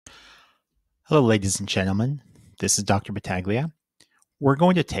Hello, ladies and gentlemen. This is Dr. Battaglia. We're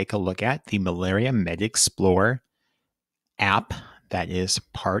going to take a look at the MalariaMed Explorer app that is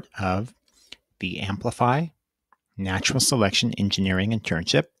part of the Amplify Natural Selection Engineering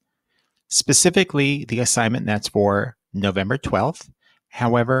Internship, specifically the assignment that's for November 12th.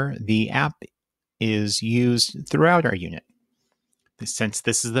 However, the app is used throughout our unit. Since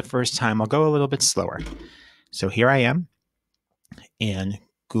this is the first time, I'll go a little bit slower. So here I am in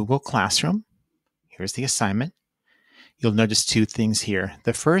Google Classroom. Here's the assignment. You'll notice two things here.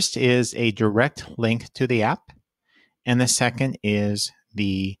 The first is a direct link to the app, and the second is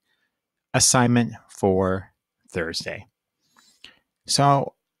the assignment for Thursday.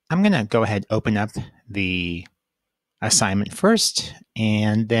 So I'm going to go ahead and open up the assignment first,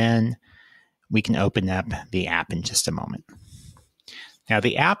 and then we can open up the app in just a moment. Now,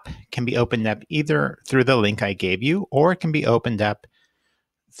 the app can be opened up either through the link I gave you, or it can be opened up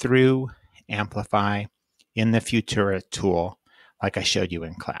through Amplify in the Futura tool, like I showed you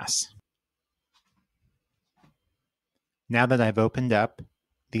in class. Now that I've opened up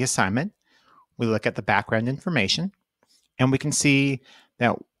the assignment, we look at the background information, and we can see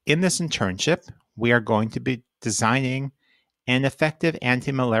that in this internship, we are going to be designing an effective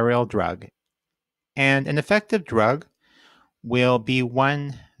antimalarial drug. And an effective drug will be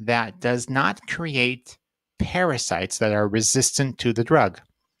one that does not create parasites that are resistant to the drug.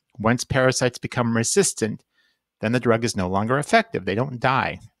 Once parasites become resistant, then the drug is no longer effective. They don't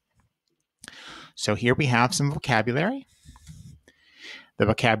die. So here we have some vocabulary. The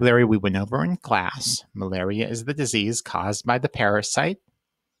vocabulary we went over in class. Malaria is the disease caused by the parasite.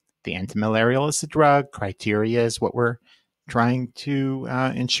 The antimalarial is the drug. Criteria is what we're trying to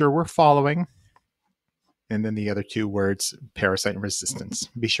ensure we're following. And then the other two words, parasite and resistance.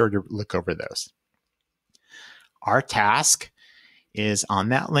 Be sure to look over those. Our task is on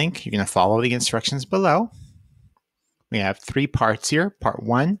that link. You're going to follow the instructions below. We have three parts here, part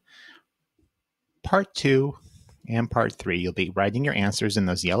 1, part 2, and part 3. You'll be writing your answers in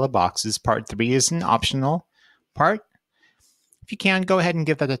those yellow boxes. Part 3 is an optional part. If you can, go ahead and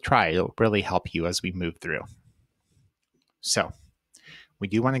give that a try. It'll really help you as we move through. So we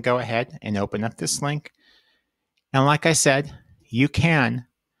do want to go ahead and open up this link. And like I said, you can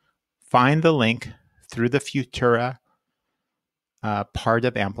find the link through the Futura part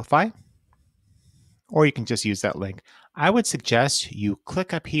of Amplify, or you can just use that link. I would suggest you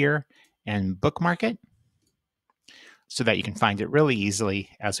click up here and bookmark it so that you can find it really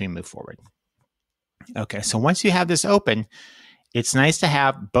easily as we move forward. Okay, so once you have this open, it's nice to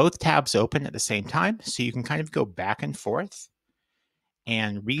have both tabs open at the same time so you can kind of go back and forth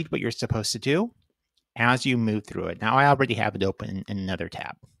and read what you're supposed to do as you move through it. Now, I already have it open in another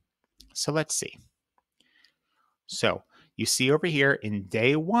tab. So let's see. So you see over here in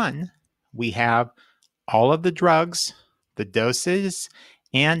day 1, we have all of the drugs, the doses,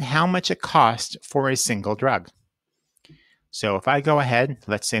 and how much it costs for a single drug. So if I go ahead,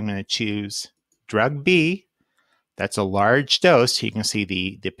 let's say I'm going to choose drug B. That's a large dose. You can see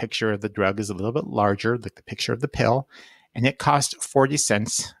the picture of the drug is a little bit larger, like the picture of the pill, and it costs 40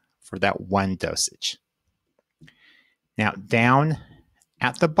 cents for that one dosage. Now, down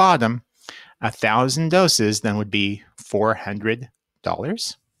at the bottom, 1,000 doses then would be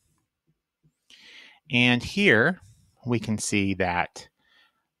 $400. And here we can see that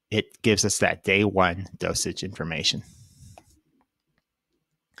it gives us that day 1 dosage information.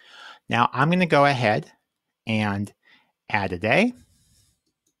 Now I'm going to go ahead and add a day.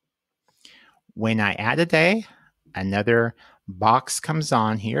 When I add a day, another box comes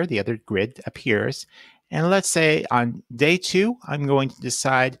on here, the other grid appears. And let's say on day 2, I'm going to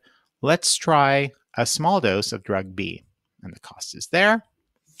decide, let's try a small dose of drug B. And the cost is there.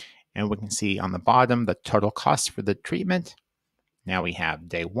 And we can see on the bottom the total cost for the treatment. Now we have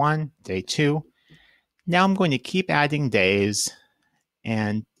day 1, day 2. Now I'm going to keep adding days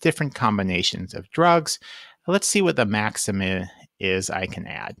and different combinations of drugs. Let's see what the maximum is I can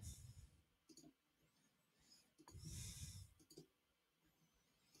add.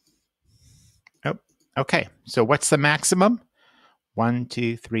 Oh, okay. So what's the maximum? 1,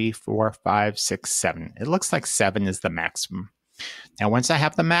 2, 3, 4, 5, 6, 7. It looks like 7 is the maximum. Now, once I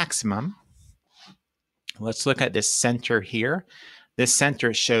have the maximum, let's look at this center here. This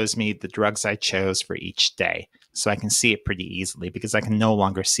center shows me the drugs I chose for each day. So I can see it pretty easily because I can no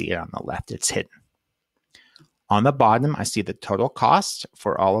longer see it on the left. It's hidden. On the bottom, I see the total cost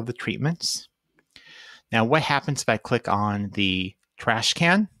for all of the treatments. Now, what happens if I click on the trash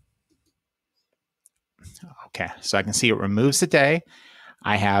can? Okay, so I can see it removes a day.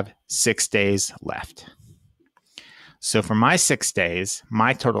 I have 6 days left. So for my 6 days,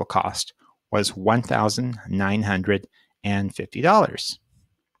 my total cost was $1,950.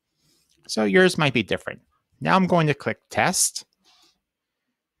 So yours might be different. Now I'm going to click test,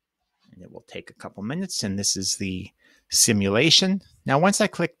 and it will take a couple minutes, and this is the simulation. Now, once I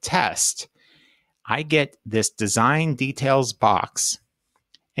click test, I get this design details box,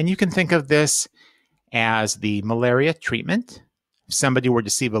 and you can think of this as the malaria treatment. If somebody were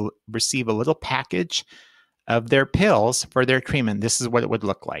to receive a little package of their pills for their treatment, this is what it would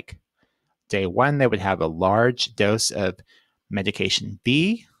look like. Day 1, they would have a large dose of medication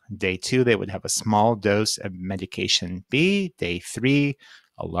B. Day 2, they would have a small dose of medication B. Day 3,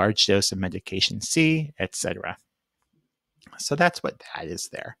 a large dose of medication C, etc. So that's what that is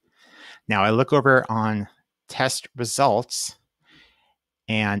there. Now I look over on test results,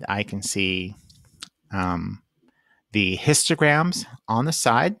 and I can see the histograms on the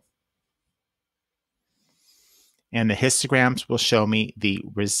side. And the histograms will show me the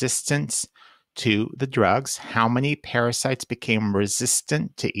resistance to the drugs, how many parasites became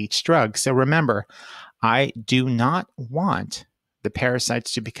resistant to each drug. So remember, I do not want the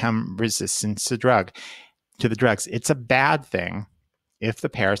parasites to become resistant to the drugs. It's a bad thing if the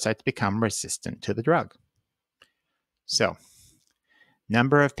parasites become resistant to the drug. So,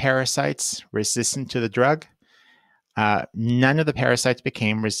 number of parasites resistant to the drug. None of the parasites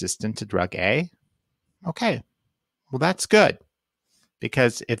became resistant to drug A. Okay, well, that's good,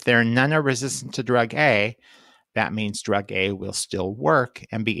 because if none are resistant to drug A, that means drug A will still work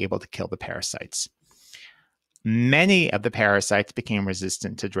and be able to kill the parasites. Many of the parasites became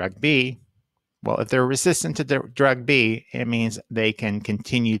resistant to drug B. Well, if they're resistant to drug B, it means they can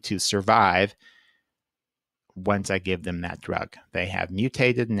continue to survive once I give them that drug. They have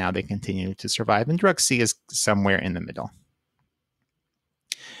mutated, and now they continue to survive, and drug C is somewhere in the middle.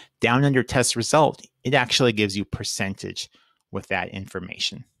 Down under test result, it actually gives you percentage with that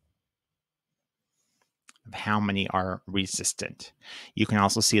information of how many are resistant. You can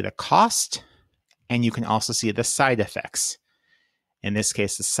also see the cost, and you can also see the side effects. In this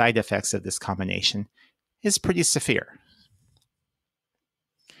case, the side effects of this combination is pretty severe.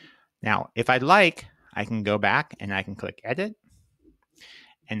 Now, if I'd like, I can go back and I can click edit,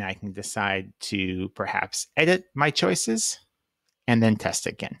 and I can decide to perhaps edit my choices and then test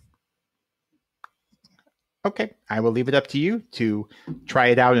again. Okay, I will leave it up to you to try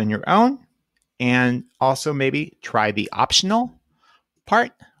it out on your own, and also maybe try the optional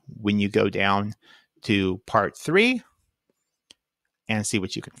part when you go down to part 3 and see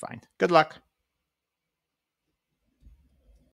what you can find. Good luck.